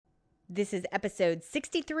This is episode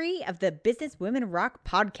 63 of the Business Women Rock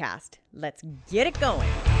podcast. Let's get it going.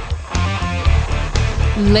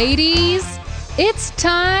 Ladies, it's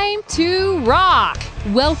time to rock.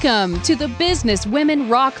 Welcome to the Business Women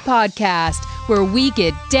Rock podcast, where we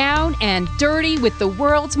get down and dirty with the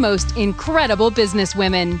world's most incredible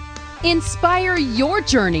businesswomen. Inspire your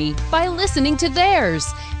journey by listening to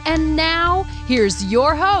theirs. And now, here's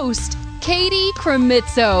your host, Katie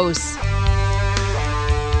Kremitzos.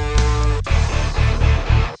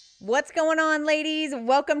 What's going on, ladies?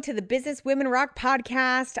 Welcome to the Business Women Rock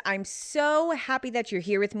podcast. I'm so happy that you're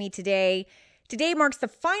here with me today. Today marks the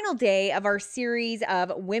final day of our series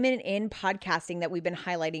of Women in Podcasting that we've been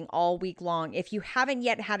highlighting all week long. If you haven't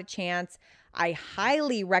yet had a chance, I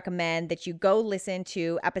highly recommend that you go listen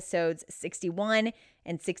to episodes 61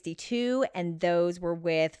 and 62, and those were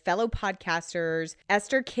with fellow podcasters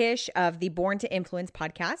Esther Kish of the Born to Influence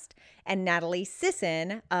podcast and Natalie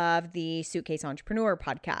Sisson of the Suitcase Entrepreneur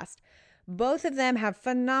podcast. Both of them have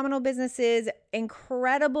phenomenal businesses,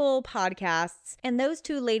 incredible podcasts, and those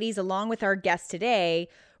two ladies, along with our guest today,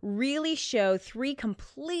 really show three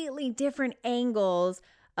completely different angles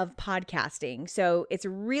of podcasting. So it's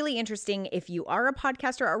really interesting if you are a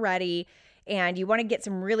podcaster already and you want to get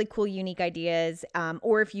some really cool, unique ideas,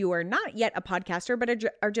 or if you are not yet a podcaster but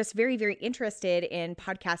are just very, very interested in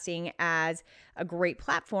podcasting as a great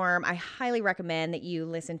platform, I highly recommend that you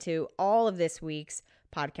listen to all of this week's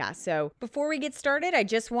podcast. So before we get started, I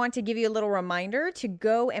just want to give you a little reminder to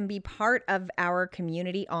go and be part of our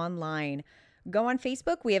community online. Go on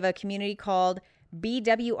Facebook. We have a community called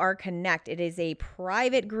BWR Connect. It is a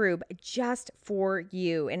private group just for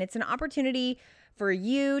you, and it's an opportunity for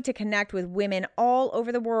you to connect with women all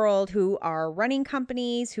over the world who are running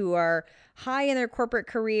companies, who are high in their corporate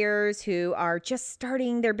careers, who are just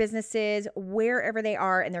starting their businesses wherever they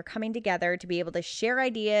are, and they're coming together to be able to share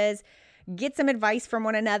ideas, get some advice from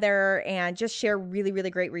one another, and just share really,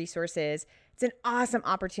 really great resources. It's an awesome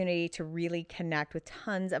opportunity to really connect with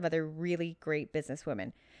tons of other really great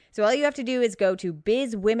businesswomen. So all you have to do is go to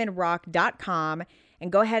bizwomenrock.com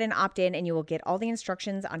and go ahead and opt in, and you will get all the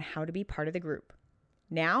instructions on how to be part of the group.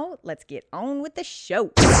 Now, let's get on with the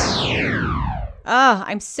show.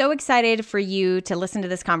 I'm so excited for you to listen to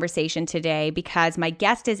this conversation today because my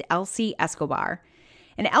guest is Elsie Escobar.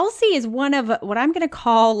 And Elsie is one of what I'm going to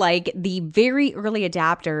call like the very early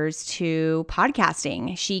adapters to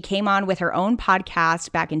podcasting. She came on with her own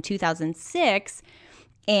podcast back in 2006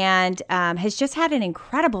 and has just had an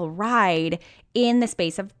incredible ride in the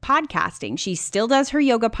space of podcasting. She still does her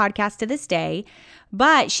yoga podcast to this day,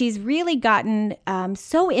 but she's really gotten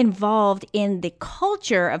so involved in the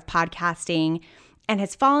culture of podcasting and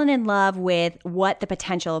has fallen in love with what the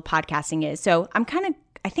potential of podcasting is. So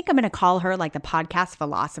I think I'm going to call her like the podcast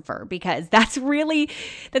philosopher because that's really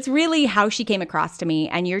how she came across to me.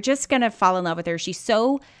 And you're just going to fall in love with her. She's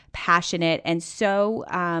so passionate and so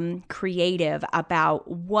creative about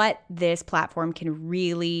what this platform can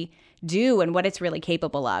really do and what it's really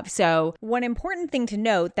capable of. So one important thing to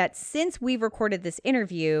note that since we've recorded this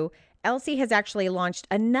interview, Elsie has actually launched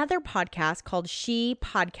another podcast called She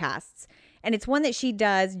Podcasts. And it's one that she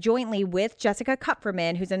does jointly with Jessica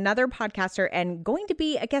Kupferman, who's another podcaster and going to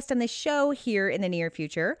be a guest on the show here in the near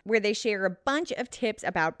future, where they share a bunch of tips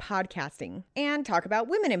about podcasting and talk about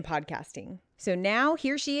women in podcasting. So now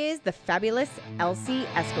here she is, the fabulous Elsie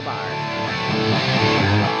Escobar.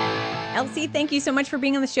 Elsie, thank you so much for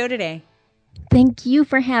being on the show today. Thank you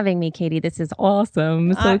for having me, Katie. This is awesome.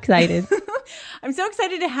 I'm so excited. I'm so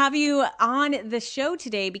excited to have you on the show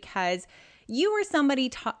today because you are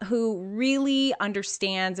somebody who really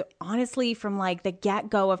understands, honestly, from like the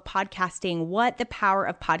get-go of podcasting, what the power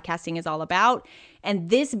of podcasting is all about. And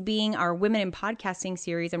this being our Women in Podcasting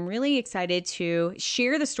series, I'm really excited to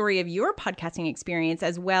share the story of your podcasting experience,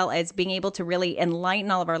 as well as being able to really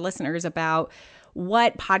enlighten all of our listeners about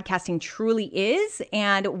what podcasting truly is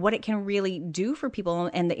and what it can really do for people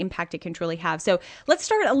and the impact it can truly have. So let's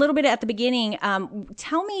start a little bit at the beginning.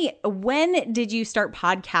 Tell me, when did you start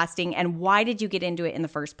podcasting and why did you get into it in the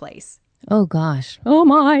first place? Oh, gosh. Oh,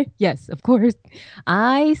 my. Yes, of course.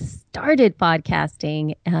 I started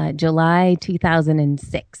podcasting July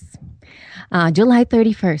 2006. July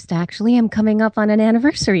 31st, actually. I'm coming up on an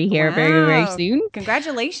anniversary here very, very soon.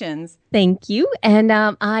 Congratulations. Thank you. And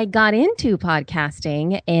I got into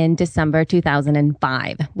podcasting in December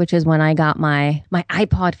 2005, which is when I got my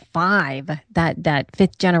iPod 5, that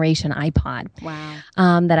fifth generation iPod. Wow.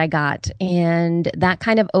 That I got. And that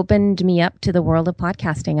kind of opened me up to the world of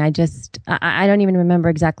podcasting. I don't even remember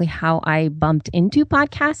exactly how I bumped into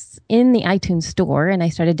podcasts in the iTunes store, and I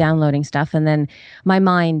started downloading stuff. And then my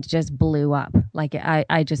mind just blew up. Like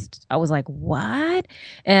I was like, what?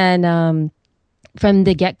 And from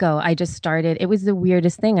the get-go, I just started, it was the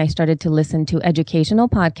weirdest thing. I started to listen to educational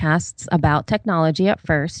podcasts about technology at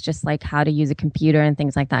first, just like how to use a computer and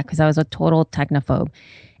things like that, because I was a total technophobe.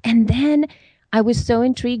 And then I was so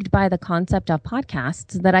intrigued by the concept of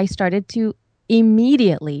podcasts that I started to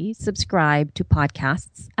immediately subscribe to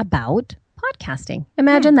podcasts about podcasting.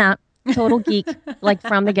 Imagine that. Total geek, like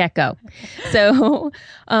from the get-go. So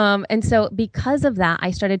because of that, I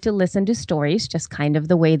started to listen to stories, just kind of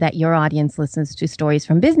the way that your audience listens to stories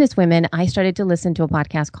from business women. I started to listen to a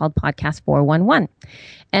podcast called Podcast 411.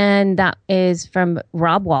 And that is from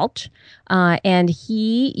Rob Walsh. And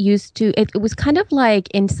he used to, it was kind of like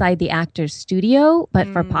Inside the Actor's Studio, but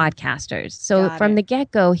for podcasters. So from the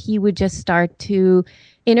get-go, he would just start to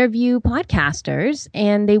interview podcasters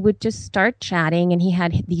and they would just start chatting. And he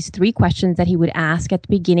had these 3 questions that he would ask at the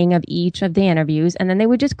beginning of each of the interviews. And then they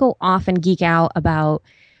would just go off and geek out about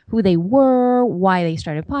who they were, why they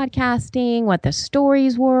started podcasting, what the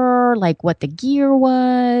stories were, like what the gear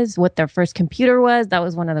was, what their first computer was. That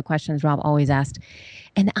was one of the questions Rob always asked.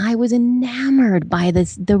 And I was enamored by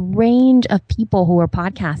the range of people who were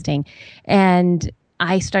podcasting. And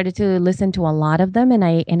I started to listen to a lot of them, and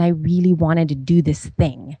I really wanted to do this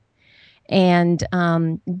thing. And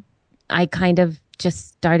I kind of just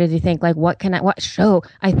started to think, like, what show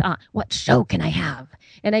can I have?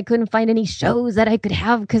 And I couldn't find any shows that I could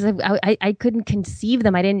have because I couldn't conceive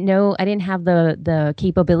them. I didn't have the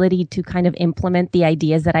capability to kind of implement the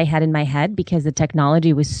ideas that I had in my head because the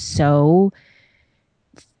technology was so,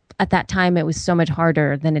 at that time, it was so much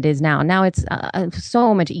harder than it is now. Now it's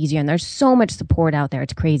so much easier and there's so much support out there.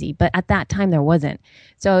 It's crazy. But at that time, there wasn't.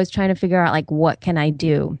 So I was trying to figure out, like, what can I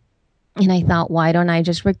do? And I thought, why don't I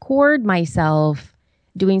just record myself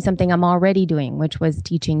doing something I'm already doing, which was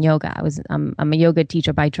teaching yoga. I'm a yoga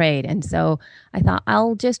teacher by trade. And so I thought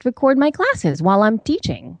I'll just record my classes while I'm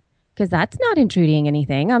teaching because that's not intruding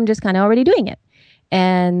anything. I'm just kind of already doing it.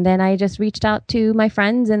 And then I just reached out to my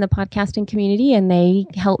friends in the podcasting community and they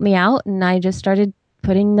helped me out. And I just started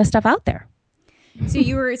putting the stuff out there. So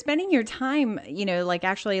you were spending your time, like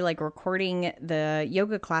actually like recording the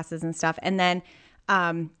yoga classes and stuff. And then,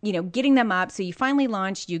 getting them up. So you finally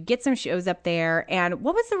launched, you get some shows up there. And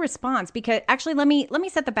what was the response? Because actually, let me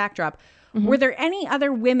set the backdrop. Mm-hmm. Were there any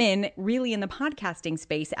other women really in the podcasting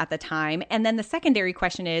space at the time? And then the secondary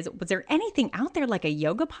question is, was there anything out there like a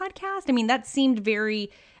yoga podcast? I mean, that seemed very,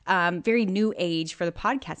 very new age for the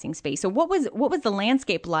podcasting space. So what was the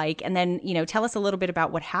landscape like? And then, tell us a little bit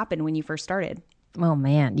about what happened when you first started. Oh,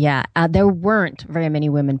 man. Yeah. There weren't very many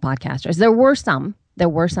women podcasters. There were some,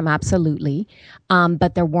 absolutely.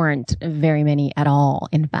 But there weren't very many at all,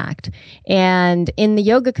 in fact. And in the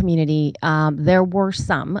yoga community, there were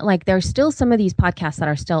some, like there's still some of these podcasts that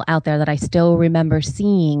are still out there that I still remember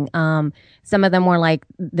seeing. Some of them were like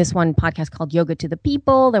this one podcast called Yoga to the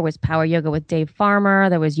People. There was Power Yoga with Dave Farmer.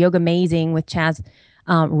 There was Yoga Amazing with Chaz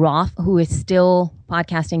Roth, who is still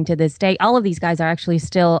podcasting to this day. All of these guys are actually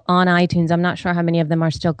still on iTunes. I'm not sure how many of them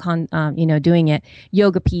are still doing it.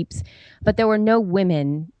 Yoga Peeps, but there were no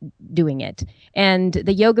women doing it. And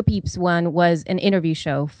the Yoga Peeps one was an interview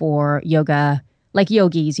show for yoga, like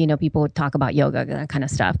yogis. People would talk about yoga, that kind of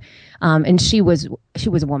stuff. And she was a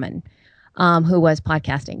woman who was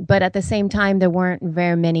podcasting. But at the same time, there weren't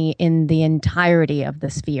very many in the entirety of the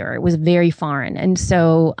sphere. It was very foreign. And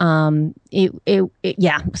so,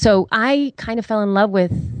 So I kind of fell in love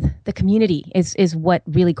with the community is what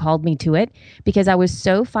really called me to it, because I was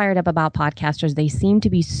so fired up about podcasters. They seemed to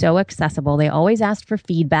be so accessible. They always asked for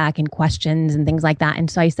feedback and questions and things like that. And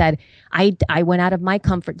so I said, I went out of my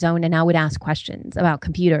comfort zone and I would ask questions about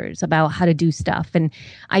computers, about how to do stuff. And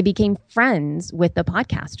I became friends with the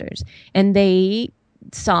podcasters. And they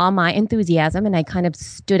saw my enthusiasm and I kind of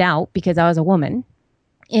stood out because I was a woman.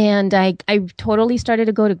 And I totally started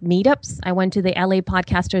to go to meetups. I went to the LA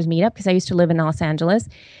Podcasters meetup because I used to live in Los Angeles.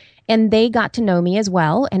 And they got to know me as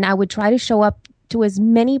well. And I would try to show up to as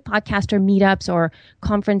many podcaster meetups or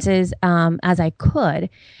conferences as I could,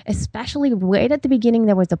 especially right at the beginning.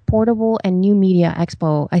 There was a Portable and New Media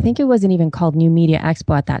Expo. I think it wasn't even called New Media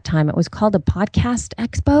Expo at that time. It was called a Podcast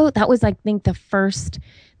Expo. That was, I think,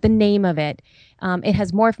 the name of it. It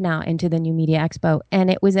has morphed now into the New Media Expo, and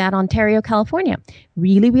it was at Ontario, California.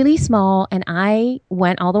 Really, really small. And I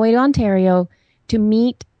went all the way to Ontario to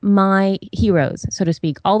meet my heroes, so to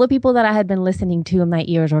speak. All the people that I had been listening to in my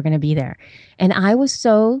ears were going to be there. And I was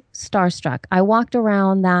so starstruck. I walked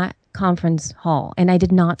around that conference hall and I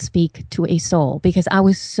did not speak to a soul because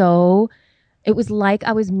it was like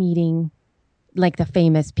I was meeting like the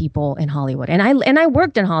famous people in Hollywood. And I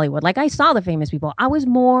worked in Hollywood. Like I saw the famous people. I was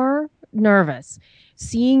more nervous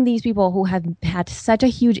seeing these people who have had such a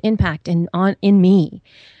huge impact in me.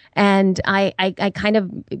 And I kind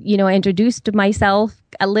of, introduced myself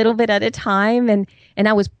a little bit at a time. And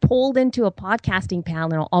I was pulled into a podcasting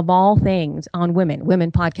panel of all things on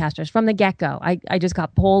women podcasters from the get-go. I just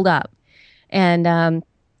got pulled up. And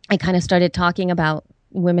I kind of started talking about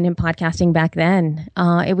women in podcasting back then.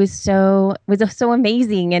 It was so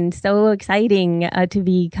amazing and so exciting to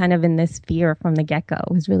be kind of in this sphere from the get-go.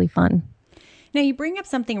 It was really fun. Now, you bring up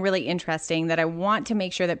something really interesting that I want to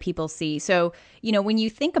make sure that people see. So, when you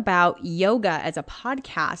think about yoga as a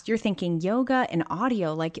podcast, you're thinking yoga and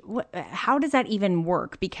audio. Like, how does that even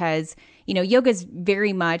work? Because, yoga is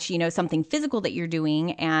very much, something physical that you're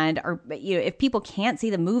doing. And, if people can't see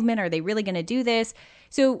the movement, are they really going to do this?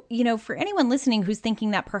 So, for anyone listening who's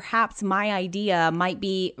thinking that perhaps my idea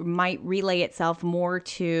might relay itself more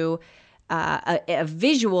to a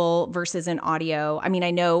visual versus an audio. I mean,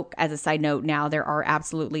 I know as a side note now there are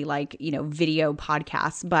absolutely video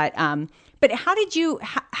podcasts, but how did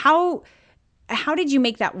you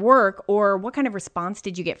make that work, or what kind of response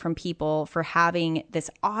did you get from people for having this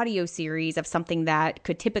audio series of something that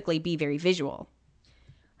could typically be very visual?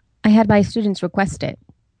 I had my students request it.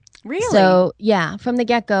 Really? So yeah, from the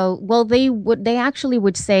get-go, well, they actually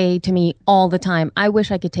would say to me all the time, I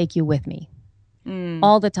wish I could take you with me.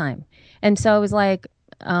 All the time. And so I was like,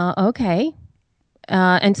 okay.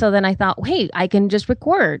 And so then I thought, hey, I can just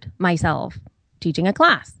record myself teaching a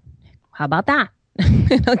class. How about that?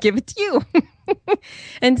 I'll give it to you.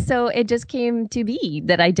 And so it just came to be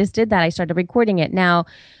that I just did that. I started recording it. Now,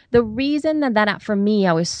 the reason that for me,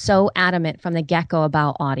 I was so adamant from the get-go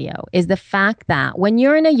about audio is the fact that when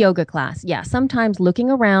you're in a yoga class, yeah, sometimes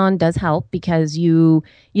looking around does help because you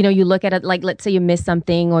look at it, like, let's say you miss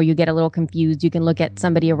something or you get a little confused. You can look at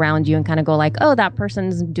somebody around you and kind of go like, oh, that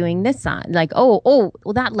person's doing this side. Like, oh,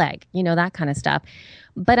 well, that leg, that kind of stuff.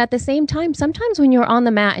 But at the same time, sometimes when you're on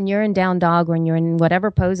the mat and you're in down dog or you're in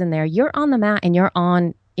whatever pose in there, you're on the mat and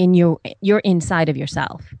you're inside of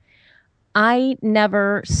yourself. I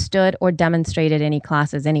never stood or demonstrated any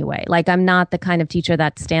classes anyway. Like, I'm not the kind of teacher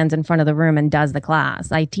that stands in front of the room and does the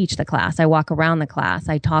class. I teach the class. I walk around the class.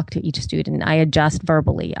 I talk to each student. I adjust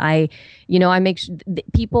verbally. I make sure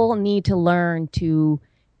people need to learn to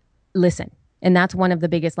listen. And that's one of the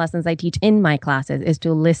biggest lessons I teach in my classes is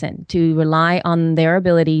to listen, to rely on their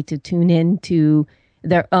ability to tune in to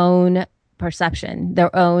their own perception,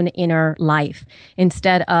 their own inner life,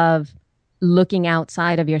 instead of looking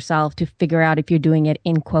outside of yourself to figure out if you're doing it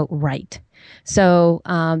in quote right. So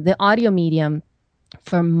the audio medium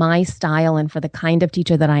for my style and for the kind of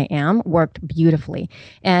teacher that I am worked beautifully.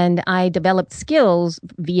 And I developed skills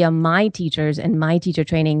via my teachers and my teacher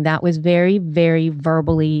training that was very, very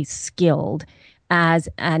verbally skilled as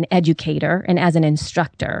an educator and as an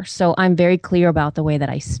instructor. So I'm very clear about the way that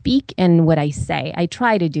I speak and what I say. I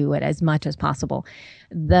try to do it as much as possible.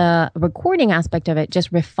 The recording aspect of it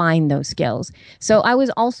just refined those skills. So I was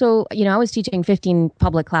also, I was teaching 15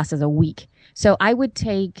 public classes a week. So I would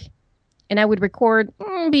take and I would record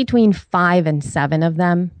between 5 and 7 of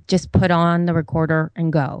them, just put on the recorder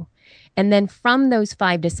and go. And then from those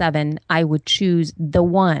 5 to 7, I would choose the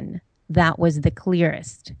one that was the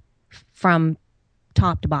clearest from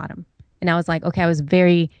top to bottom. And I was like, okay, I was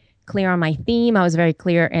very clear on my theme. I was very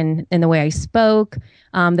clear in the way I spoke.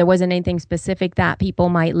 There wasn't anything specific that people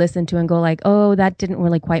might listen to and go like, oh, that didn't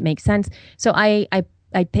really quite make sense. So I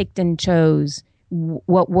picked and chose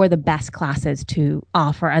what were the best classes to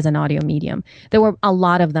offer as an audio medium. There were a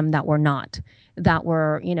lot of them that were not, that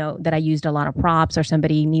were, that I used a lot of props or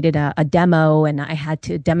somebody needed a demo and I had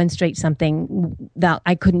to demonstrate something that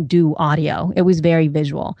I couldn't do audio. It was very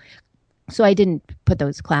visual. So I didn't put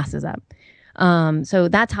those classes up. So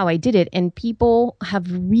that's how I did it. And people have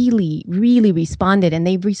really, really responded, and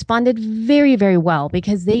they've responded very, very well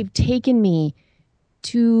because they've taken me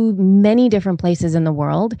to many different places in the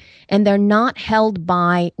world, and they're not held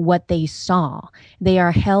by what they saw. They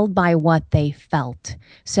are held by what they felt.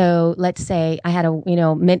 So let's say I had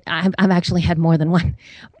I've actually had more than one.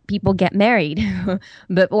 People get married,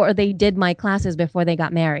 or they did my classes before they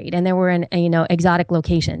got married, and they were in exotic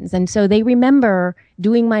locations, and so they remember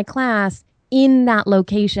doing my class in that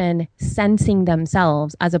location, sensing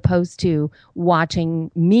themselves as opposed to watching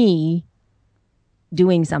me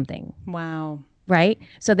doing something. Wow. Right?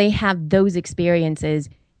 So they have those experiences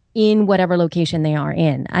in whatever location they are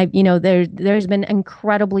in. There's been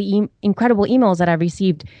incredible emails that I've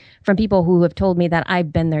received from people who have told me that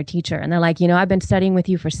I've been their teacher. And they're like, I've been studying with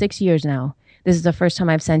you for 6 years now. This is the first time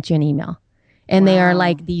I've sent you an email. And they are Wow.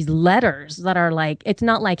 like these letters that are like, it's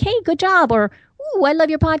not like, hey, good job, or, ooh, I love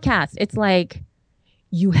your podcast. It's like,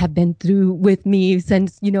 you have been through with me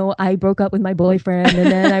since, I broke up with my boyfriend,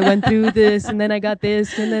 and then I went through this, and then I got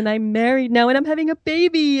this, and then I'm married now, and I'm having a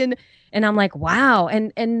baby. And I'm like, wow.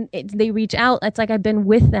 And they reach out. It's like I've been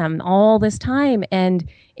with them all this time, and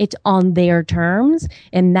it's on their terms.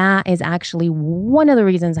 And that is actually one of the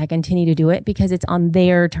reasons I continue to do it, because it's on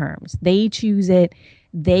their terms. They choose it.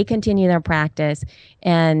 They continue their practice.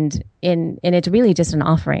 And it's really just an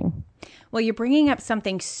offering. Well, you're bringing up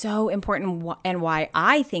something so important, and why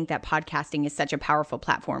I think that podcasting is such a powerful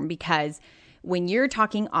platform, because when you're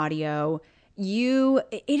talking audio,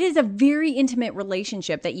 it is a very intimate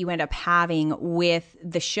relationship that you end up having with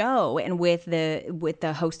the show and with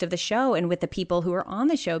the host of the show and with the people who are on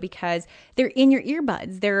the show, because they're in your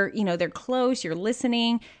earbuds. They're close, you're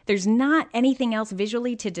listening. There's not anything else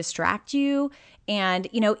visually to distract you. And,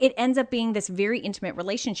 it ends up being this very intimate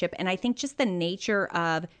relationship. And I think just the nature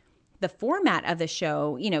of the format of the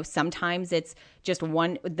show, sometimes it's just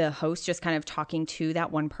the host just kind of talking to that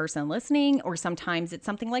one person listening, or sometimes it's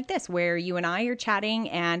something like this where you and I are chatting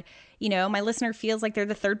and, my listener feels like they're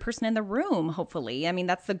the third person in the room, hopefully. I mean,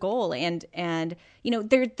 that's the goal. And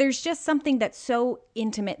there's just something that's so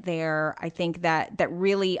intimate there, I think, that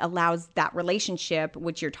really allows that relationship,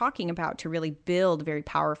 which you're talking about, to really build very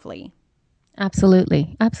powerfully.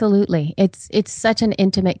 Absolutely. Absolutely. It's such an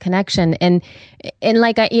intimate connection. And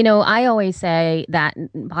like, I always say that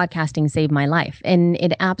podcasting saved my life, and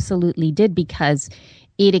it absolutely did, because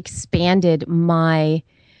it expanded my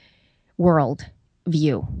world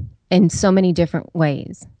view in so many different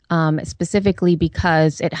ways. Specifically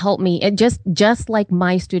because it helped me. It just like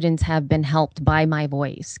my students have been helped by my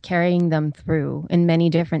voice, carrying them through in many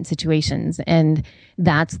different situations. And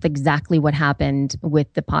that's exactly what happened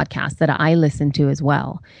with the podcast that I listened to as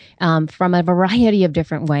well, from a variety of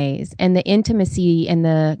different ways. And the intimacy and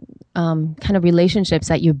the kind of relationships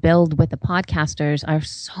that you build with the podcasters are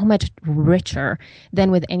so much richer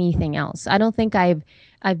than with anything else. I don't think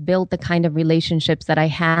I've built the kind of relationships that I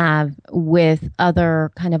have with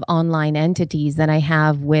other kind of online entities that I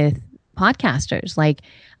have with podcasters. Like,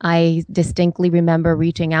 I distinctly remember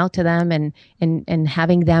reaching out to them and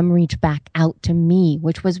having them reach back out to me,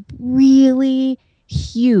 which was really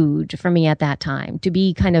huge for me at that time, to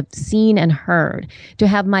be kind of seen and heard, to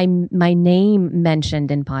have my name mentioned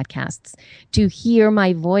in podcasts, to hear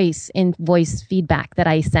my voice in voice feedback that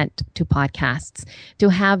I sent to podcasts, to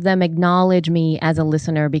have them acknowledge me as a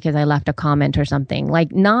listener because I left a comment or something,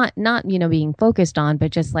 like not being focused on,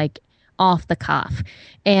 but just like off the cuff.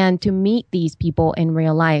 And to meet these people in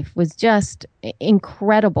real life was just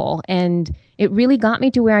incredible. And it really got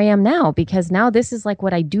me to where I am now, because now this is like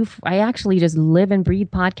what I do. I actually just live and breathe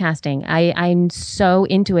podcasting. I'm so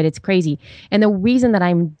into it. It's crazy. And the reason that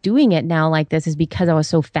I'm doing it now like this is because I was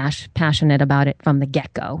so passionate about it from the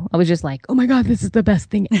get-go. I was just like, oh my God, this is the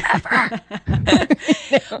best thing ever.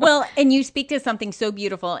 Well, and you speak to something so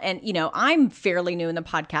beautiful. And, I'm fairly new in the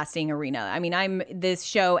podcasting arena. I mean, this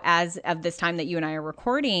show, as of this time that you and I are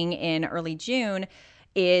recording in early June,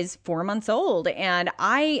 is 4 months old. And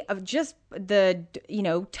I just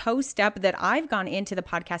toe step that I've gone into the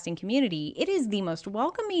podcasting community, it is the most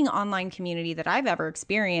welcoming online community that I've ever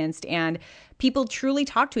experienced. And people truly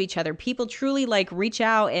talk to each other. People truly reach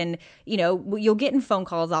out, and, you'll get in phone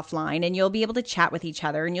calls offline, and you'll be able to chat with each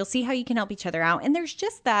other, and you'll see how you can help each other out. And there's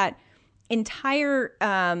just that entire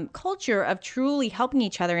culture of truly helping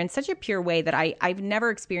each other in such a pure way that I've never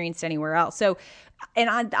experienced anywhere else. So, and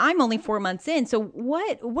I'm only 4 months in. So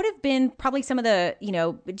what would have been probably some of the,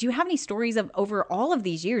 do you have any stories of over all of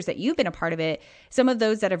these years that you've been a part of it, some of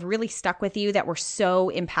those that have really stuck with you, that were so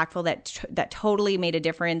impactful, that totally made a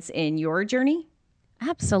difference in your journey?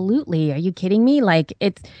 Absolutely. Are you kidding me?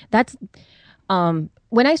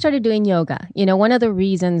 When I started doing yoga, one of the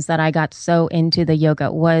reasons that I got so into the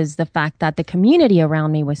yoga was the fact that the community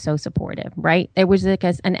around me was so supportive, right? It was like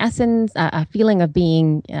an essence, a feeling of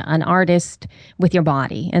being an artist with your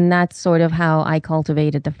body. And that's sort of how I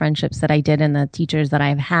cultivated the friendships that I did, and the teachers that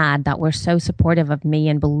I've had that were so supportive of me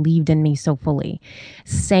and believed in me so fully.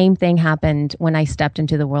 Same thing happened when I stepped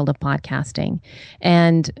into the world of podcasting.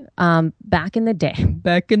 And back in the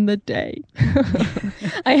day,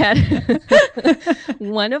 I had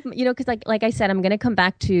one of, because like I said, I'm going to come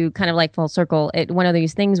back to kind of like full circle. One of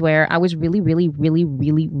these things where I was really, really, really,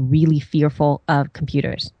 really, really fearful of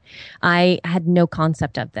computers. I had no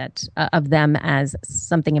concept of them as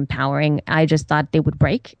something empowering. I just thought they would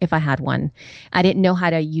break if I had one. I didn't know how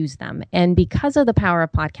to use them. And because of the power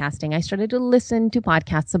of podcasting, I started to listen to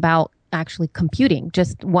podcasts about actually computing,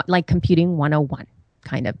 just computing 101.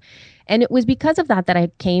 kind of. And it was because of that that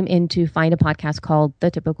I came in to find a podcast called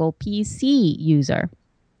The Typical PC User,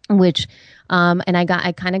 which and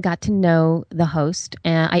I kind of got to know the host,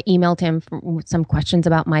 and I emailed him with some questions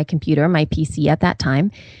about my computer, my PC at that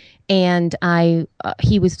time, and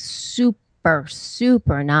he was super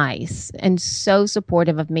nice and so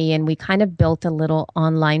supportive of me, and we kind of built a little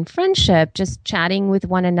online friendship, just chatting with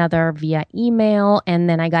one another via email. And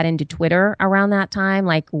then I got into Twitter around that time,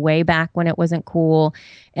 like way back when it wasn't cool,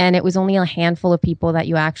 and it was only a handful of people that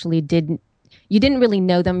you didn't really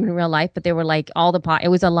know them in real life, but they were like it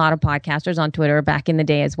was a lot of podcasters on Twitter back in the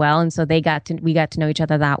day as well. And so we got to know each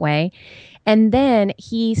other that way. And then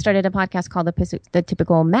he started a podcast called the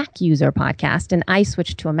Typical Mac User Podcast. And I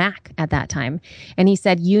switched to a Mac at that time. And he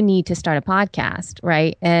said, you need to start a podcast,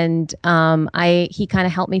 right? And he kind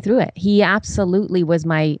of helped me through it. He absolutely was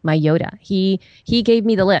my Yoda. He gave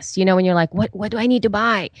me the list. You know, when you're like, what do I need to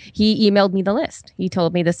buy? He emailed me the list. He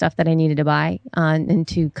told me the stuff that I needed to buy and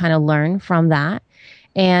to kind of learn from that.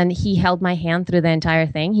 And he held my hand through the entire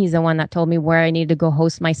thing. He's the one that told me where I needed to go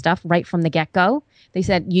host my stuff right from the get-go. They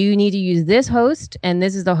said, you need to use this host, and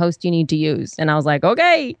this is the host you need to use. And I was like,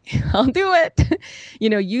 okay, I'll do it.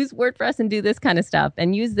 Use WordPress and do this kind of stuff,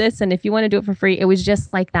 and use this. And if you want to do it for free, it was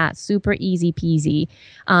just like that, super easy peasy.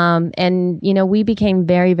 And we became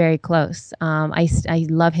very, very close. I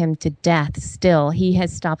love him to death still. He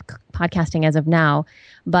has stopped podcasting as of now.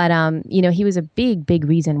 But, he was a big, big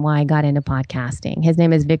reason why I got into podcasting. His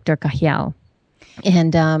name is Victor Cajiao.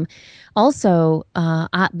 And also,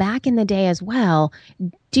 back in the day as well,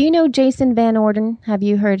 do you know Jason Van Orden? Have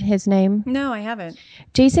you heard his name? No, I haven't.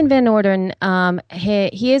 Jason Van Orden,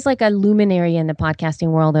 he is like a luminary in the podcasting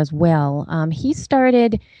world as well. He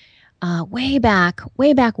started way back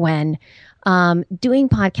when, doing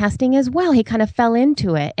podcasting as well. He kind of fell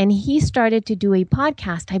into it, and he started to do a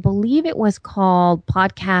podcast. I believe it was called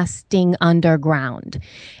Podcasting Underground.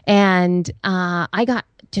 And I got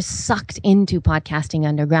just sucked into Podcasting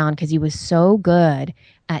Underground because he was so good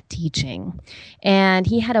at teaching. And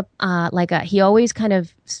he had he always kind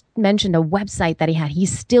of mentioned a website that he had. He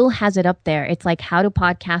still has it up there. It's like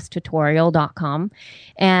howtopodcasttutorial.com.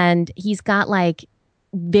 And he's got like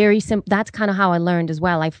very simple. That's kind of how I learned as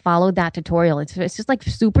well. I followed that tutorial. It's just like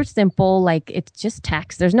super simple. Like it's just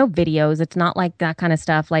text. There's no videos. It's not like that kind of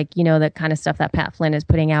stuff. Like, the kind of stuff that Pat Flynn is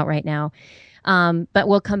putting out right now. But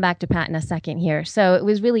we'll come back to Pat in a second here. So it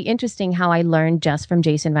was really interesting how I learned just from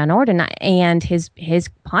Jason Van Orden and his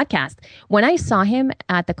podcast. When I saw him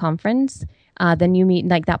at the conference, the new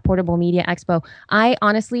like that Portable Media Expo, I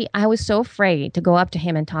was so afraid to go up to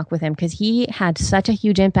him and talk with him because he had such a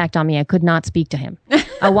huge impact on me. I could not speak to him.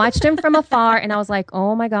 I watched him from afar and I was like,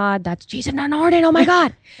 oh my God, that's Jason Van Orden. Oh my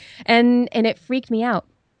God. And it freaked me out.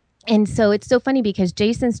 And so it's so funny because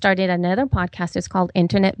Jason started another podcast. It's called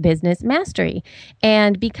Internet Business Mastery.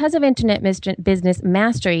 And because of Internet Business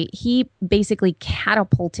Mastery, he basically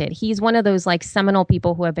catapulted. He's one of those like seminal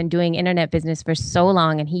people who have been doing internet business for so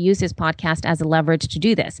long. And he used his podcast as a leverage to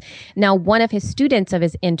do this. Now, one of his students of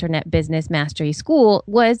his Internet Business Mastery school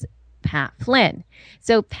was Pat Flynn.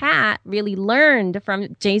 So Pat really learned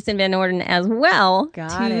from Jason Van Orden as well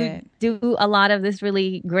to do a lot of this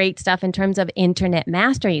really great stuff in terms of internet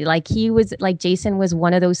mastery. Like Jason was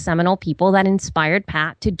one of those seminal people that inspired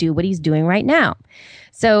Pat to do what he's doing right now.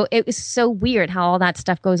 So it was so weird how all that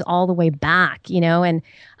stuff goes all the way back, and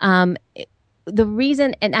the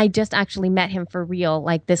reason, and I just actually met him for real,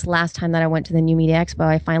 like this last time that I went to the New Media Expo,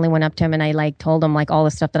 I finally went up to him and I like told him like all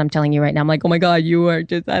the stuff that I'm telling you right now. I'm like, oh my God, I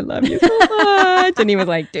love you so much. And he was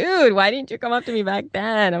like, dude, why didn't you come up to me back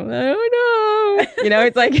then? I'm like, oh no.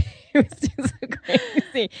 It's like, it was just so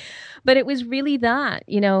crazy. But it was really that,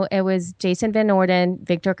 it was Jason Van Orden,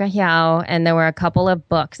 Victor Cajiao, and there were a couple of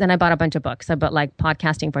books. And I bought a bunch of books. I bought like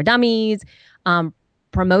Podcasting for Dummies,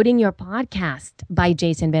 Promoting Your Podcast by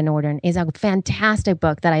Jason Van Orden is a fantastic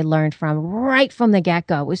book that I learned from right from the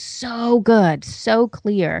get-go. It was so good, so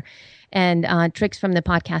clear. And Tricks from the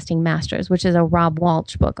Podcasting Masters, which is a Rob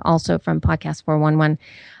Walsh book, also from Podcast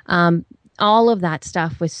 411. All of that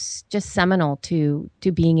stuff was just seminal to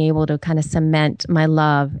being able to kind of cement my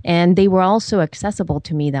love. And they were also accessible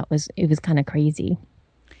to me. It was kind of crazy.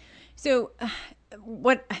 So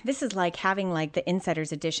this is like having like the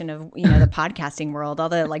insider's edition of, the podcasting world, all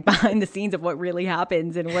the like behind the scenes of what really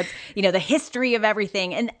happens and what's, the history of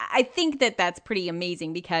everything. And I think that that's pretty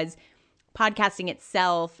amazing because podcasting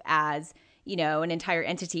itself as, an entire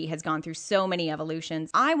entity has gone through so many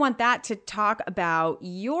evolutions. I want that to talk about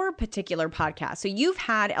your particular podcast. So you've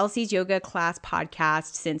had Elsie's Yoga Class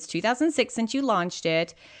podcast since 2006, since you launched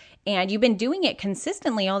it. And you've been doing it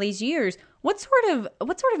consistently all these years. What sort of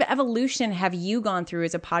evolution have you gone through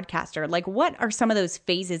as a podcaster? Like, what are some of those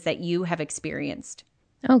phases that you have experienced?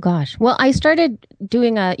 Oh gosh. Well, I started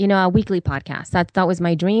doing a weekly podcast. That was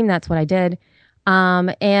my dream. That's what I did.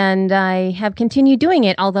 And I have continued doing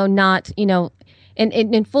it, although not,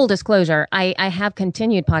 in full disclosure, I have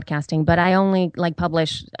continued podcasting, but I only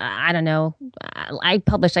publish, I don't know, I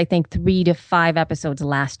published, I think 3 to 5 episodes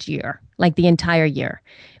last year, like the entire year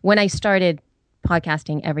when I started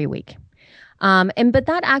podcasting every week. But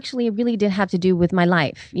that actually really did have to do with my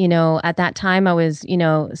life. At that time I was,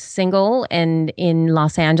 single and in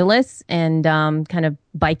Los Angeles and kind of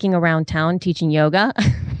biking around town teaching yoga.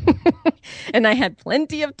 And I had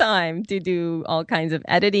plenty of time to do all kinds of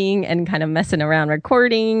editing and kind of messing around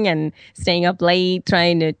recording and staying up late,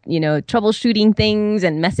 trying to, troubleshooting things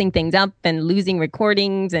and messing things up and losing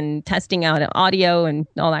recordings and testing out audio and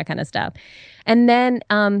all that kind of stuff. And then,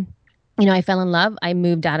 I fell in love. I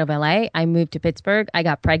moved out of LA. I moved to Pittsburgh. I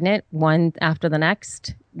got pregnant one after the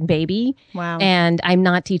next baby. Wow. And I'm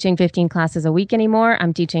not teaching 15 classes a week anymore.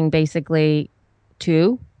 I'm teaching basically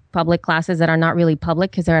 2 public classes that are not really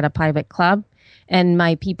public because they're at a private club. And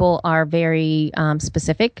my people are very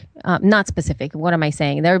specific. Not specific. What am I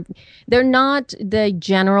saying? They're not the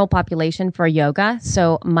general population for yoga.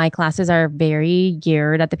 So my classes are very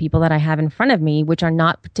geared at the people that I have in front of me, which are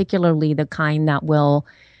not particularly the kind that will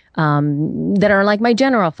that are like my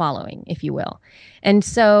general following, if you will. And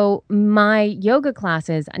so my yoga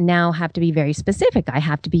classes now have to be very specific. I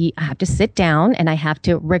have to sit down and I have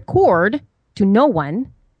to record to no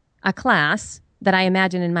one a class that I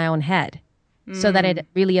imagine in my own head so that it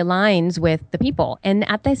really aligns with the people. And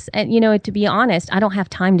at this, to be honest, I don't have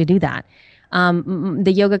time to do that.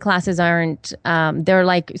 The yoga classes aren't, they're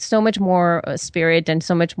like so much more spirit and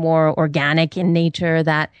so much more organic in nature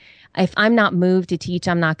that if I'm not moved to teach,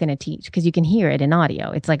 I'm not going to teach because you can hear it in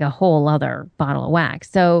audio. It's like a whole other bottle of wax.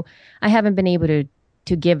 So I haven't been able to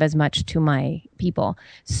give as much to my people.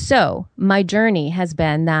 So my journey has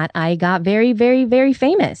been that I got very, very, very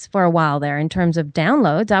famous for a while there in terms of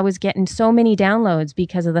downloads. I was getting so many downloads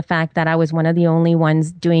because of the fact that I was one of the only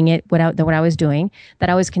ones doing it without what I was doing, that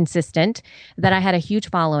I was consistent, that I had a huge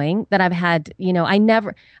following, that I've had,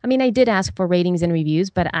 I did ask for ratings and reviews,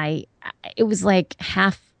 but it was like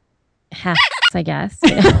half, I guess.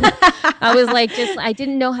 I was like, I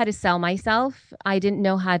didn't know how to sell myself. I didn't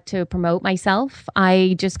know how to promote myself.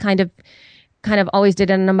 I just kind of always did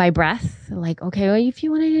it under my breath. Like, okay, well, if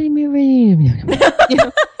you want to,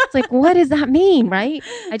 it's like, what does that mean? Right.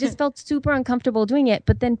 I just felt super uncomfortable doing it,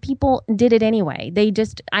 but then people did it anyway.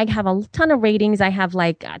 I have a ton of ratings. I have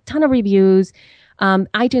like a ton of reviews.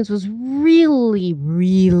 iTunes was really,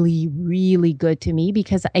 really, really good to me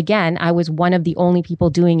because, again, I was one of the only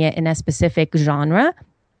people doing it in a specific genre.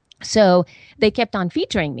 So they kept on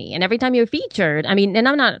featuring me. And every time you're featured, and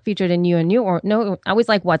I'm not featured in no, I was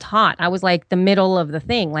like, what's hot? I was like the middle of the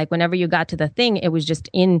thing. Like whenever you got to the thing, it was just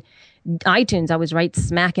in iTunes. I was right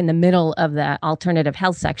smack in the middle of the alternative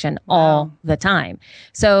health section all the time.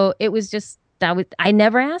 So it was just, I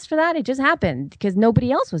never asked for that. It just happened because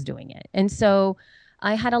nobody else was doing it. And so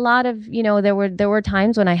I had a lot of, there were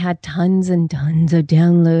times when I had tons and tons of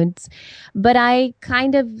downloads, but I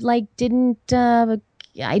kind of I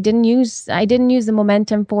didn't use the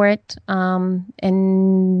momentum for it. I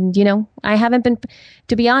haven't been,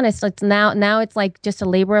 to be honest, it's now it's like just a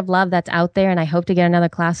labor of love that's out there. And I hope to get another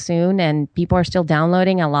class soon. And people are still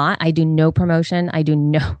downloading a lot. I do no promotion. I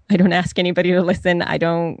don't ask anybody to listen. I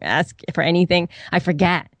don't ask for anything. I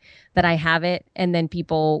forget that I have it. And then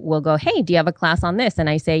people will go, hey, do you have a class on this? And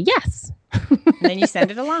I say, yes. And then you send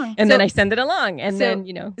it along. Then I send it along. And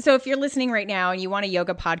So if you're listening right now and you want a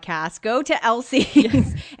yoga podcast, go to Elsie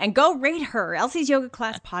and go rate her. Elsie's Yoga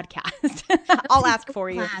Class Podcast. I'll ask for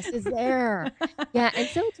you. Class is there. Yeah. And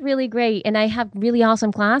so it's really great. And I have really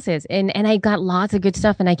awesome classes. And I got lots of good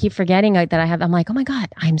stuff. And I keep forgetting that I'm like, oh my God,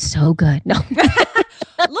 I'm so good. No.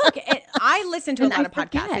 Look, I listen to a lot of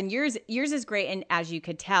podcasts, and yours is great. And as you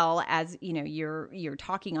could tell, as you're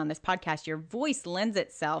talking on this podcast, your voice lends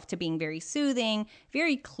itself to being very soothing,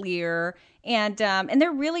 very clear, and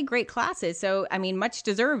they're really great classes. So, much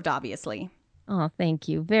deserved, obviously. Oh, thank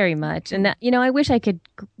you very much. And I wish I could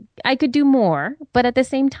do more, but at the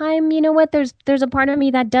same time, you know what? There's a part of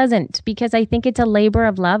me that doesn't, because I think it's a labor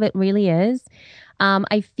of love. It really is.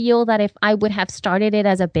 I feel that if I would have started it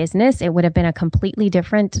as a business, it would have been a completely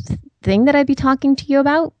different thing that I'd be talking to you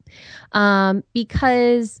about.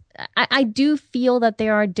 Because I do feel that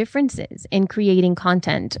there are differences in creating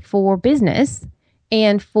content for business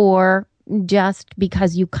and for just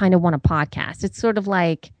because you kind of want a podcast. It's sort of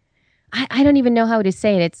like, I don't even know how to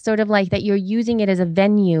say it. It's sort of like that you're using it as a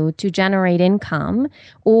venue to generate income,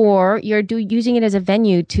 or you're using it as a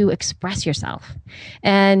venue to express yourself.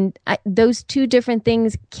 And those two different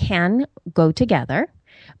things can go together,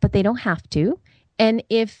 but they don't have to. And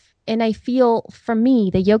I feel for me,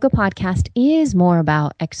 the yoga podcast is more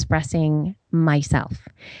about expressing myself.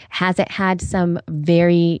 Has it had some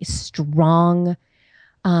very strong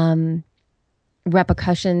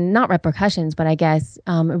not repercussions, but I guess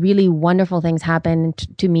really wonderful things happen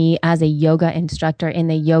to me as a yoga instructor in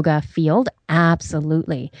the yoga field?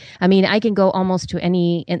 Absolutely. I mean, I can go almost to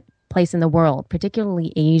any place in the world,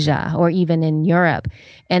 particularly Asia or even in Europe,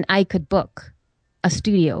 and I could book a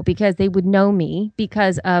studio because they would know me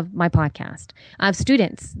because of my podcast. I have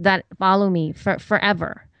students that follow me for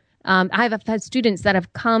forever. I've had students that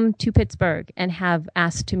have come to Pittsburgh and have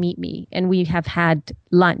asked to meet me, and we have had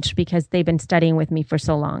lunch because they've been studying with me for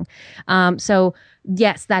so long. So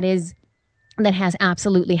yes, that has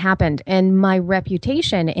absolutely happened. And my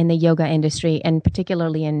reputation in the yoga industry, and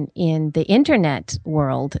particularly in the internet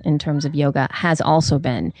world in terms of yoga, has also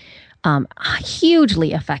been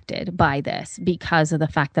hugely affected by this because of the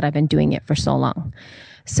fact that I've been doing it for so long.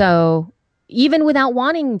 So even without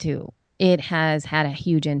wanting to, it has had a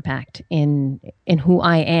huge impact in who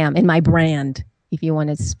I am, in my brand, if you want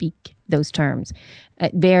to speak those terms.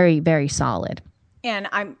 Very, very solid. And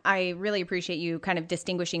I really appreciate you kind of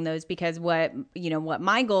distinguishing those, because what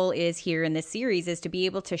my goal is here in this series is to be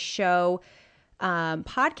able to show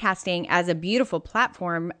podcasting as a beautiful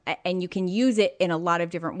platform, and you can use it in a lot of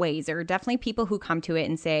different ways. There are definitely people who come to it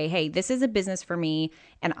and say, hey, this is a business for me,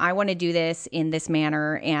 and I want to do this in this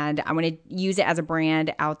manner, and I want to use it as a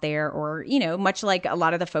brand out there, or, much like a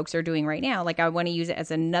lot of the folks are doing right now, like I want to use it as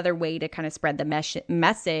another way to kind of spread the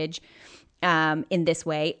message in this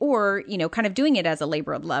way, or, kind of doing it as a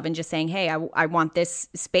labor of love and just saying, hey, I want this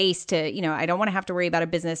space to, I don't want to have to worry about a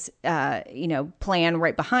business, plan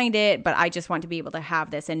right behind it, but I just want to be able to have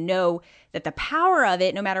this and know that the power of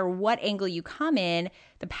it, no matter what angle you come in,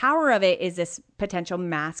 the power of it is this potential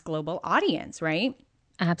mass global audience, right?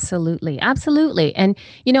 Absolutely. Absolutely. And,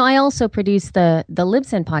 I also produce the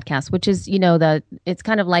Libsyn podcast, which is, it's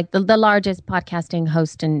kind of like the largest podcasting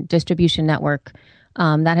host and distribution network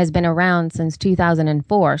that has been around since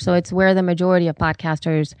 2004. So it's where the majority of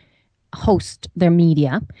podcasters host their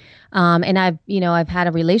media. And I've had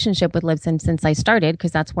a relationship with Libsyn since I started,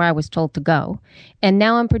 because that's where I was told to go. And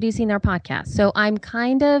now I'm producing their podcast. So I'm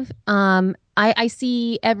kind of, I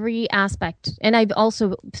see every aspect. And I've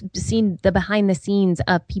also seen the behind the scenes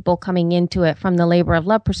of people coming into it from the labor of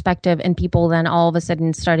love perspective, and people then all of a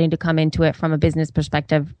sudden starting to come into it from a business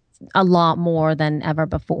perspective a lot more than ever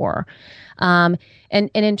before. And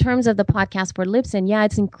in terms of the podcast for Libsyn, yeah,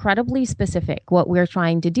 it's incredibly specific what we're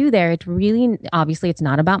trying to do there. It's really, obviously, it's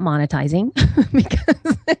not about monetizing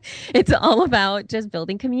because it's all about just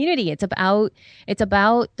building community. It's about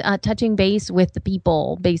touching base with the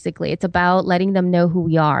people, basically. It's about letting them know who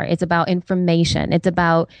we are. It's about information. It's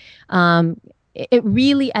about, it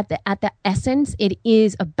really, at the essence, it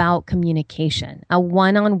is about communication, a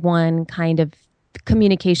one-on-one kind of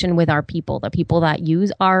communication with our people, the people that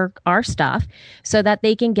use our stuff, so that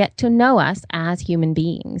they can get to know us as human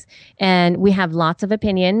beings. And we have lots of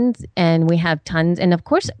opinions, and we have tons, and of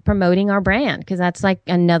course, promoting our brand, because that's like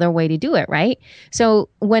another way to do it, right? So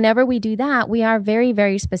whenever we do that, we are very,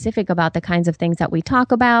 very specific about the kinds of things that we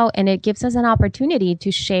talk about, and it gives us an opportunity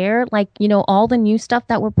to share, all the new stuff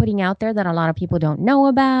that we're putting out there that a lot of people don't know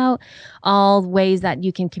about, all ways that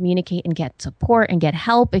you can communicate and get support and get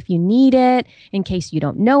help if you need it, in case you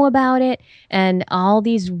don't know about it, and all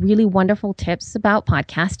these really wonderful tips about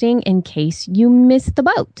podcasting in case you miss the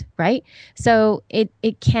boat, right? So it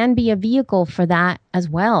can be a vehicle for that as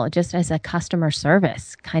well, just as a customer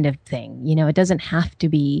service kind of thing. It doesn't have to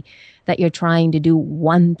be that you're trying to do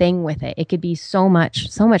one thing with it. It could be so much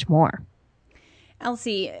more.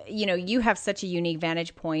 Elsie, you have such a unique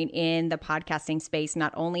vantage point in the podcasting space.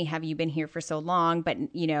 Not only have you been here for so long, but,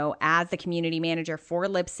 as the community manager for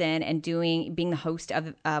Libsyn and being the host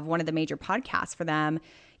of one of the major podcasts for them,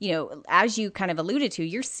 as you kind of alluded to,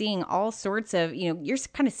 you're seeing all sorts of, you're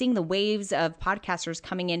kind of seeing the waves of podcasters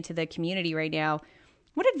coming into the community right now.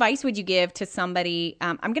 What advice would you give to somebody?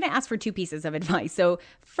 I'm going to ask for two pieces of advice. So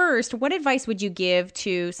first, what advice would you give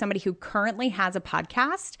to somebody who currently has a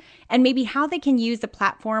podcast, and maybe how they can use the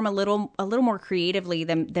platform a little more creatively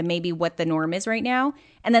than maybe what the norm is right now?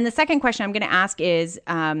 And then the second question I'm going to ask is,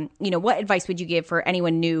 what advice would you give for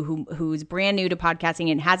anyone new who's brand new to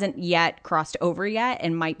podcasting and hasn't yet crossed over yet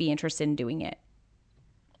and might be interested in doing it?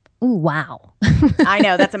 Ooh, wow. I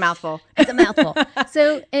know, that's a mouthful. It's a mouthful.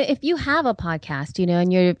 So if you have a podcast,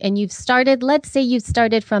 and you've started, let's say you've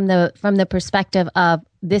started from the perspective of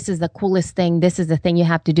this is the coolest thing, this is the thing you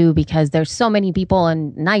have to do because there's so many people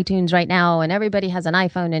in iTunes right now and everybody has an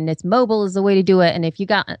iPhone and it's mobile is the way to do it. And if you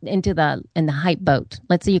got into the hype boat,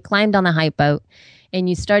 let's say you climbed on the hype boat and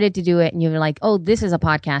you started to do it and you're like, oh, this is a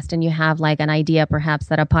podcast, and you have like an idea perhaps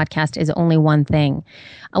that a podcast is only one thing.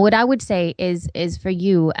 What I would say is for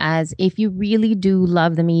you, as if you really do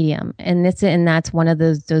love the medium, and that's one of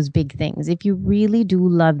those big things. If you really do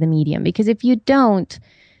love the medium, because if you don't,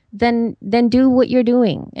 then do what you're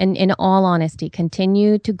doing. And in all honesty,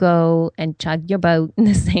 continue to go and chug your boat in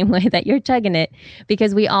the same way that you're chugging it,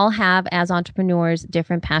 because we all have, as entrepreneurs,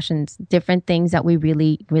 different passions, different things that we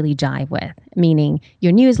really, really jive with. Meaning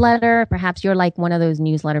your newsletter, perhaps you're like one of those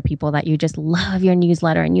newsletter people that you just love your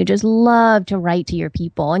newsletter and you just love to write to your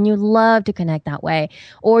people and you love to connect that way,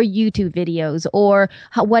 or YouTube videos, or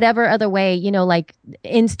whatever other way, like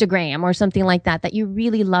Instagram or something like that you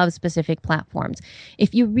really love specific platforms.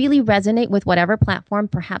 If you really resonate with whatever platform,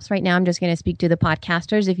 perhaps right now I'm just going to speak to the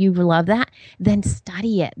podcasters. If you love that, then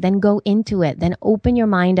study it, then go into it, then open your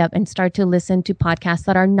mind up and start to listen to podcasts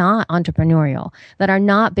that are not entrepreneurial, that are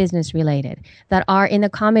not business related, that are in the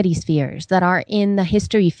comedy spheres, that are in the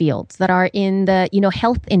history fields, that are in the,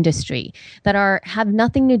 health industry, that have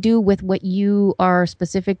nothing to do with what you are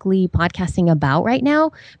specifically podcasting about right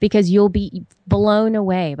now, because you'll be blown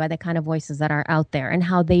away by the kind of voices that are out there and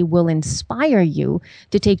how they will inspire you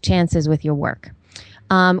to take chances with your work.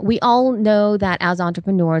 We all know that as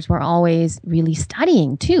entrepreneurs, we're always really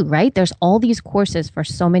studying too, right? There's all these courses for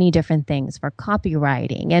so many different things, for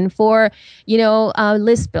copywriting and for,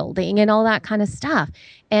 list building and all that kind of stuff.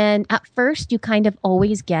 And at first, you kind of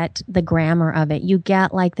always get the grammar of it. You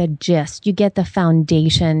get like the gist, you get the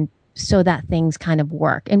foundation so that things kind of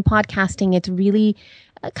work. In podcasting, it's really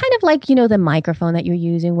kind of like, the microphone that you're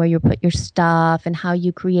using, where you put your stuff and how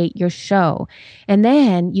you create your show. And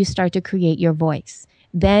then you start to create your voice.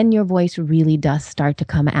 Then your voice really does start to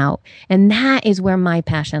come out. And that is where my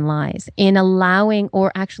passion lies, in allowing,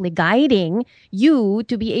 or actually guiding you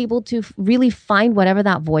to be able to really find whatever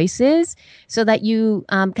that voice is, so that you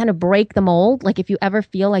kind of break the mold. Like if you ever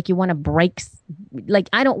feel like you want to break, like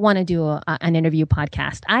I don't want to do an interview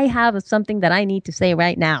podcast. I have something that I need to say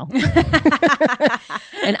right now.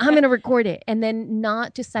 And I'm going to record it, and then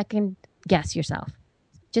not to second guess yourself.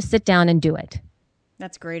 Just sit down and do it.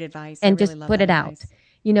 That's great advice. And just put it out.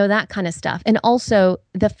 That kind of stuff. And also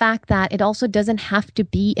the fact that it also doesn't have to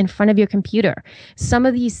be in front of your computer. Some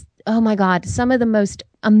of these, oh my God, some of the most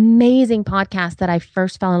amazing podcasts that I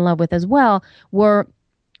first fell in love with as well were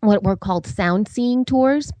what were called sound seeing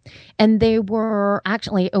tours. And they were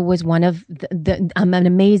actually, it was one of an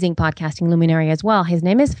amazing podcasting luminary as well. His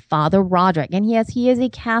name is Father Roderick. And he is a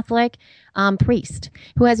Catholic priest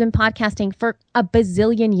who has been podcasting for a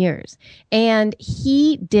bazillion years. And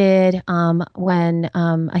he did when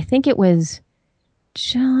I think it was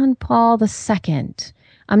John Paul II.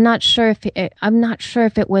 I'm not sure if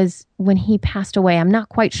it was when he passed away. I'm not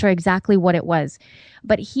quite sure exactly what it was,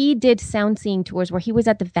 but he did sound seeing tours where he was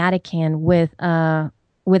at the Vatican with a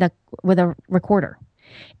recorder,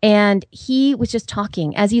 and he was just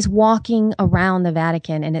talking as he's walking around the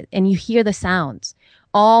Vatican, and you hear the sounds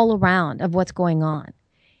all around of what's going on.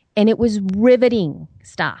 And it was riveting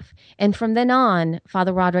stuff. And from then on,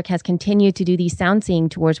 Father Roderick has continued to do these sound seeing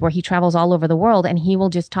tours where he travels all over the world, and he will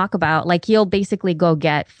just talk about, like, he'll basically go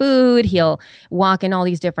get food. He'll walk in all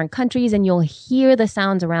these different countries, and you'll hear the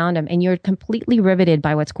sounds around him, and you're completely riveted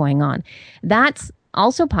by what's going on. That's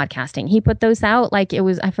also podcasting. He put those out, like it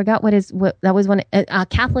was, I forgot what that was when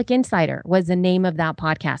Catholic Insider was the name of that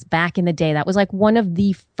podcast back in the day. That was like one of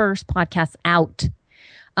the first podcasts out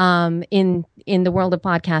in the world of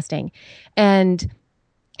podcasting. And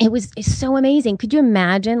it's so amazing. Could you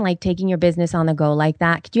imagine like taking your business on the go like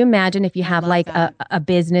that? Could you imagine if you have like a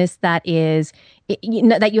business that is,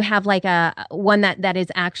 that you have like one that is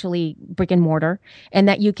actually brick and mortar, and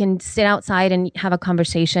that you can sit outside and have a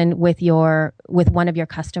conversation with one of your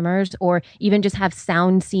customers, or even just have a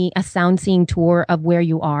sound seeing tour of where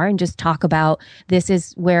you are, and just talk about, this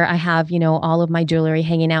is where I have, all of my jewelry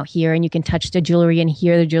hanging out here, and you can touch the jewelry and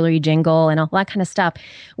hear the jewelry jingle and all that kind of stuff,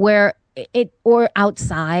 or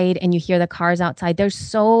outside and you hear the cars outside. There's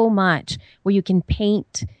so much where you can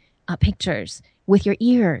paint pictures with your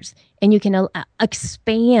ears, and you can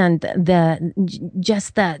expand the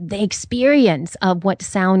experience of what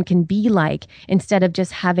sound can be like, instead of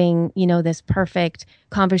just having, this perfect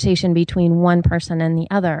conversation between one person and the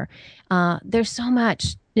other. There's so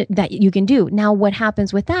much that you can do. Now, what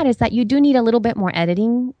happens with that is that you do need a little bit more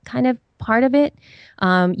editing kind of part of it.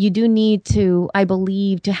 You do need to, I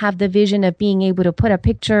believe, to have the vision of being able to put a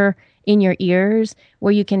picture in your ears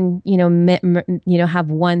where you can, have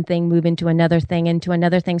one thing move into another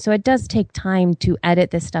thing. So it does take time to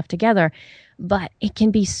edit this stuff together, but it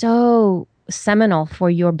can be so seminal for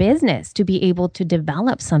your business to be able to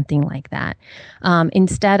develop something like that,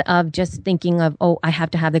 instead of just thinking of, oh, I have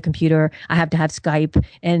to have the computer, I have to have Skype,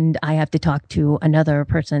 and I have to talk to another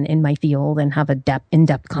person in my field and have a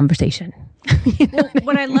in-depth conversation. Well,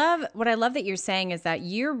 what I love that you're saying is that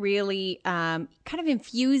you're really kind of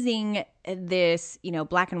infusing this,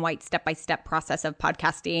 black and white step-by-step process of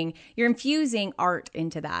podcasting. You're infusing art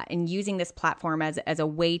into that and using this platform as a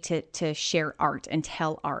way to share art and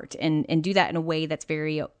tell art and do that in a way that's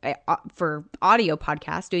very, for audio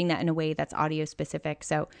podcasts, doing that in a way that's audio specific.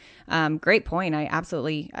 So great point.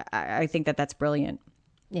 I think that's brilliant.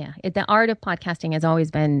 Yeah. The art of podcasting has always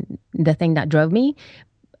been the thing that drove me.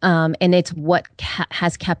 And it's what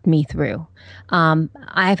has kept me through.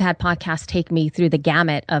 I've had podcasts take me through the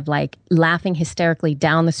gamut of like laughing hysterically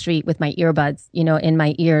down the street with my earbuds, in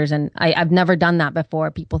my ears. And I've never done that before.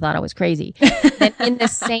 People thought I was crazy. And in the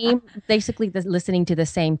same, basically listening to the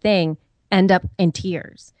same thing, end up in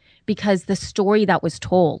tears because the story that was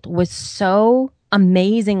told was so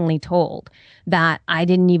amazingly told that I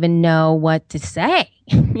didn't even know what to say.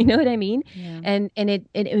 You know what I mean? Yeah. And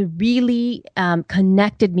it really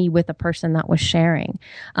connected me with the person that was sharing.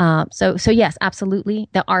 So yes, absolutely.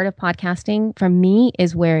 The art of podcasting for me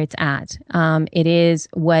is where it's at. It is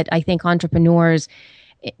what I think entrepreneurs,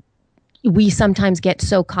 we sometimes get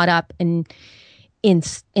so caught up in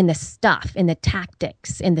the stuff, in the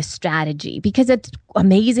tactics, in the strategy, because it's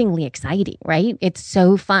amazingly exciting, right? It's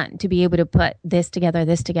so fun to be able to put this together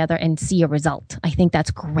and see a result. I think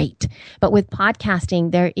that's great. But with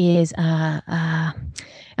podcasting, there is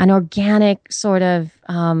an organic sort of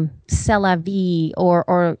c'est la vie,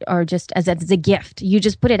 or just as a gift. You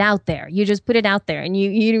just put it out there. And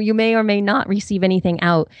you may or may not receive anything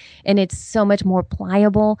out. And it's so much more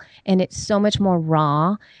pliable and it's so much more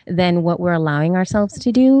raw than what we're allowing ourselves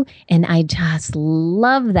to do. And I just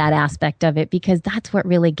love that aspect of it because that's what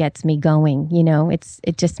really gets me going.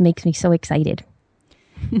 It just makes me so excited.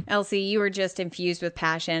 Elsie, you were just infused with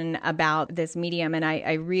passion about this medium, and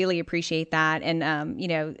I really appreciate that. And,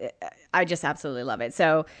 I just absolutely love it.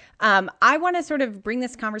 So I want to sort of bring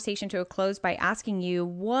this conversation to a close by asking you,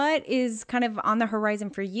 what is kind of on the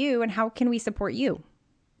horizon for you and how can we support you?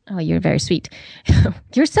 Oh, you're very sweet.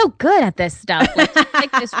 You're so good at this stuff.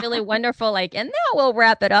 Like this really wonderful, and now we'll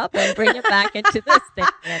wrap it up and bring it back into this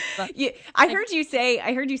thing. Yeah, I heard you say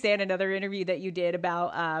in another interview that you did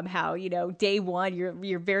about how, day one,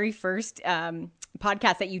 your very first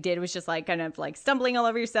podcast that you did was just like kind of like stumbling all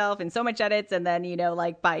over yourself and so much edits. And then,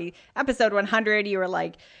 by episode 100, you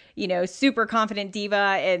were super confident diva.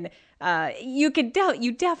 And you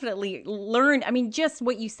definitely learn. I mean, just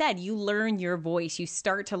what you said, you learn your voice. You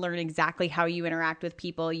start to learn exactly how you interact with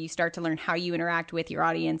people. You start to learn how you interact with your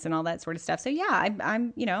audience and all that sort of stuff. So yeah,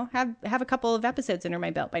 I'm have a couple of episodes under my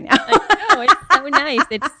belt by now. I know, it's so nice.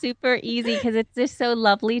 It's super easy because it's just so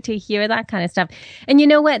lovely to hear that kind of stuff. And you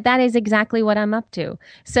know what? That is exactly what I'm up to.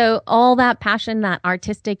 So all that passion, that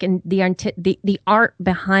artistic and the art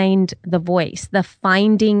behind the voice, the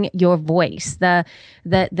finding your voice, the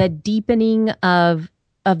deepening of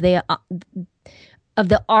the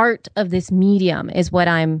art of this medium is what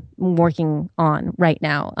I'm working on right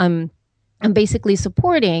now. I'm basically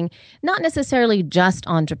supporting not necessarily just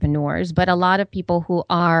entrepreneurs, but a lot of people who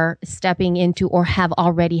are stepping into or have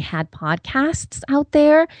already had podcasts out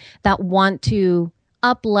there that want to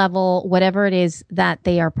up level whatever it is that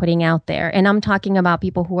they are putting out there. And I'm talking about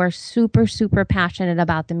people who are super, super passionate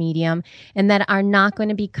about the medium and that are not going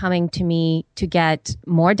to be coming to me to get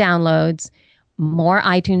more downloads, more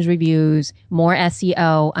iTunes reviews, more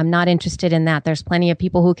SEO. I'm not interested in that. There's plenty of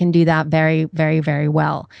people who can do that very, very, very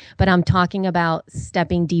well. But I'm talking about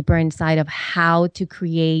stepping deeper inside of how to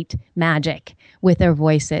create magic with their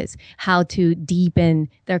voices, how to deepen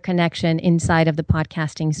their connection inside of the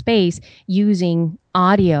podcasting space using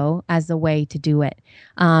audio as the way to do it.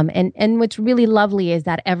 And what's really lovely is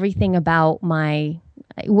that everything about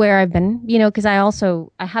where I've been, because I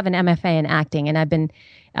have an MFA in acting, and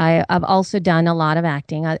I've also done a lot of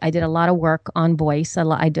acting. I did a lot of work on voice.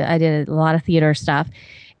 I did a lot of theater stuff.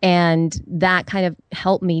 And that kind of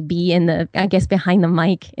helped me be behind the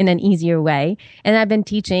mic in an easier way. And I've been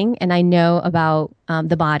teaching and I know about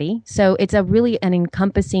the body. So it's an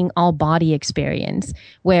encompassing all body experience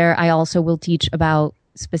where I also will teach about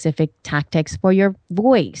specific tactics for your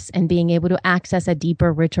voice and being able to access a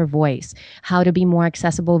deeper, richer voice, how to be more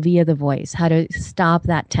accessible via the voice, how to stop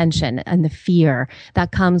that tension and the fear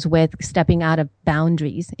that comes with stepping out of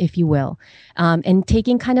boundaries, if you will, and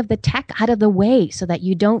taking kind of the tech out of the way so that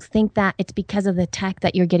you don't think that it's because of the tech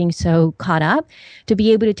that you're getting so caught up, to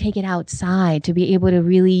be able to take it outside, to be able to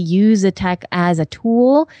really use the tech as a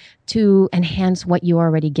tool to enhance what you're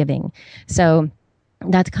already giving. So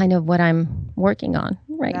that's kind of what I'm working on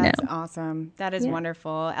now. That's awesome. That is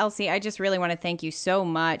wonderful. Elsie, I just really want to thank you so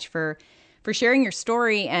much for sharing your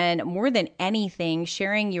story, and more than anything,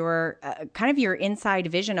 sharing your kind of your inside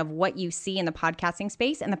vision of what you see in the podcasting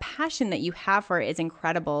space, and the passion that you have for it is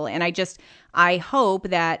incredible. And I hope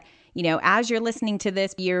that, as you're listening to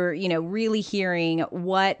this, you're, really hearing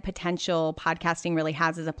what potential podcasting really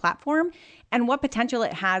has as a platform, and what potential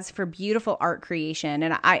it has for beautiful art creation.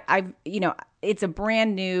 And I've it's a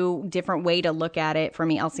brand new, different way to look at it for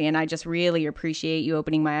me, Elsie, and I just really appreciate you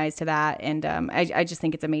opening my eyes to that. And I just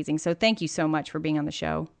think it's amazing. So thank you so much for being on the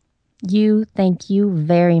show. Thank you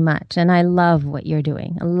very much. And I love what you're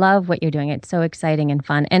doing. It's so exciting and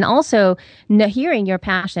fun. And also hearing your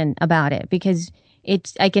passion about it, because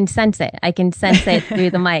I can sense it. I can sense it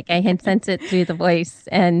through the mic. I can sense it through the voice.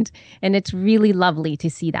 And it's really lovely to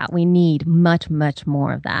see that. We need much, much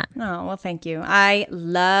more of that. Oh, well, thank you. I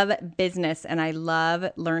love business, and I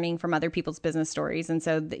love learning from other people's business stories. And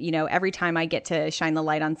so, every time I get to shine the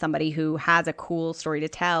light on somebody who has a cool story to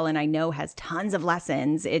tell, and I know has tons of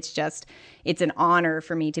lessons, it's an honor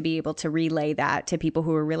for me to be able to relay that to people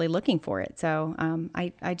who are really looking for it. So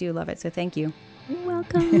I do love it. So thank you. You're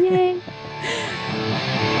welcome. Yay.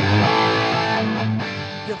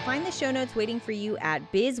 You'll find the show notes waiting for you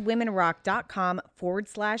at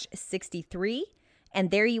bizwomenrock.com/63.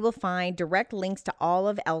 And there you will find direct links to all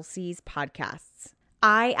of Elsie's podcasts.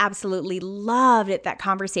 I absolutely loved that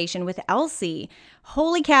conversation with Elsie.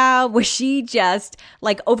 Holy cow, was she just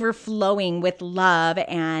like overflowing with love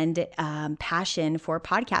and passion for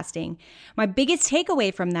podcasting. My biggest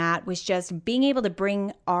takeaway from that was just being able to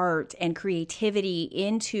bring art and creativity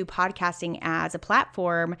into podcasting as a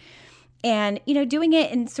platform, and, doing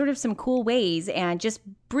it in sort of some cool ways, and just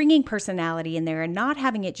bringing personality in there, and not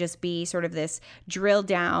having it just be sort of this drill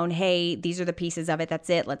down, hey, these are the pieces of it, that's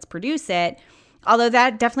it, let's produce it. Although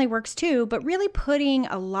that definitely works too, but really putting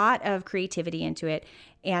a lot of creativity into it.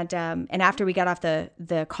 And after we got off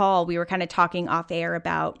the call, we were kind of talking off air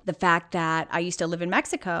about the fact that I used to live in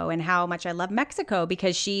Mexico and how much I love Mexico,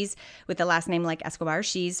 because she's, with the last name like Escobar,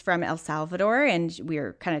 she's from El Salvador, and we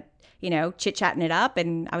were kind of chit-chatting it up,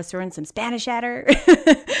 and I was throwing some Spanish at her.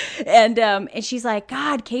 and she's like,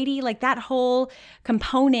 God, Katie, like that whole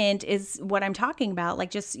component is what I'm talking about. Like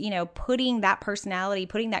just, putting that personality,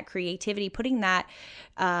 putting that creativity, putting that,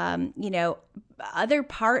 other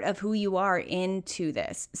part of who you are into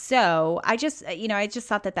this. So I just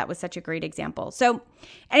thought that was such a great example. So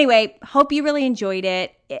anyway, hope you really enjoyed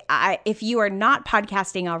it. If you are not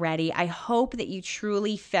podcasting already, I hope that you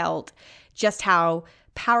truly felt just how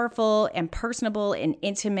powerful and personable and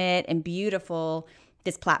intimate and beautiful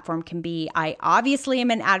this platform can be. I obviously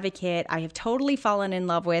am an advocate. I have totally fallen in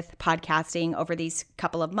love with podcasting over these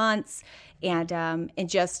couple of months, and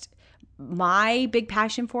just my big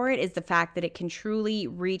passion for it is the fact that it can truly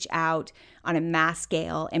reach out on a mass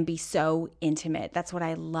scale and be so intimate. That's what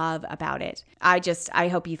I love about it. I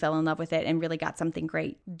hope you fell in love with it and really got something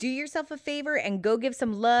great. Do yourself a favor and go give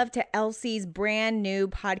some love to Elsie's brand new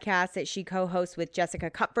podcast that she co-hosts with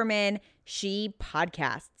Jessica Kupferman, She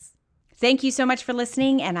Podcasts. Thank you so much for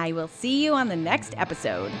listening, and I will see you on the next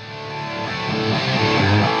episode.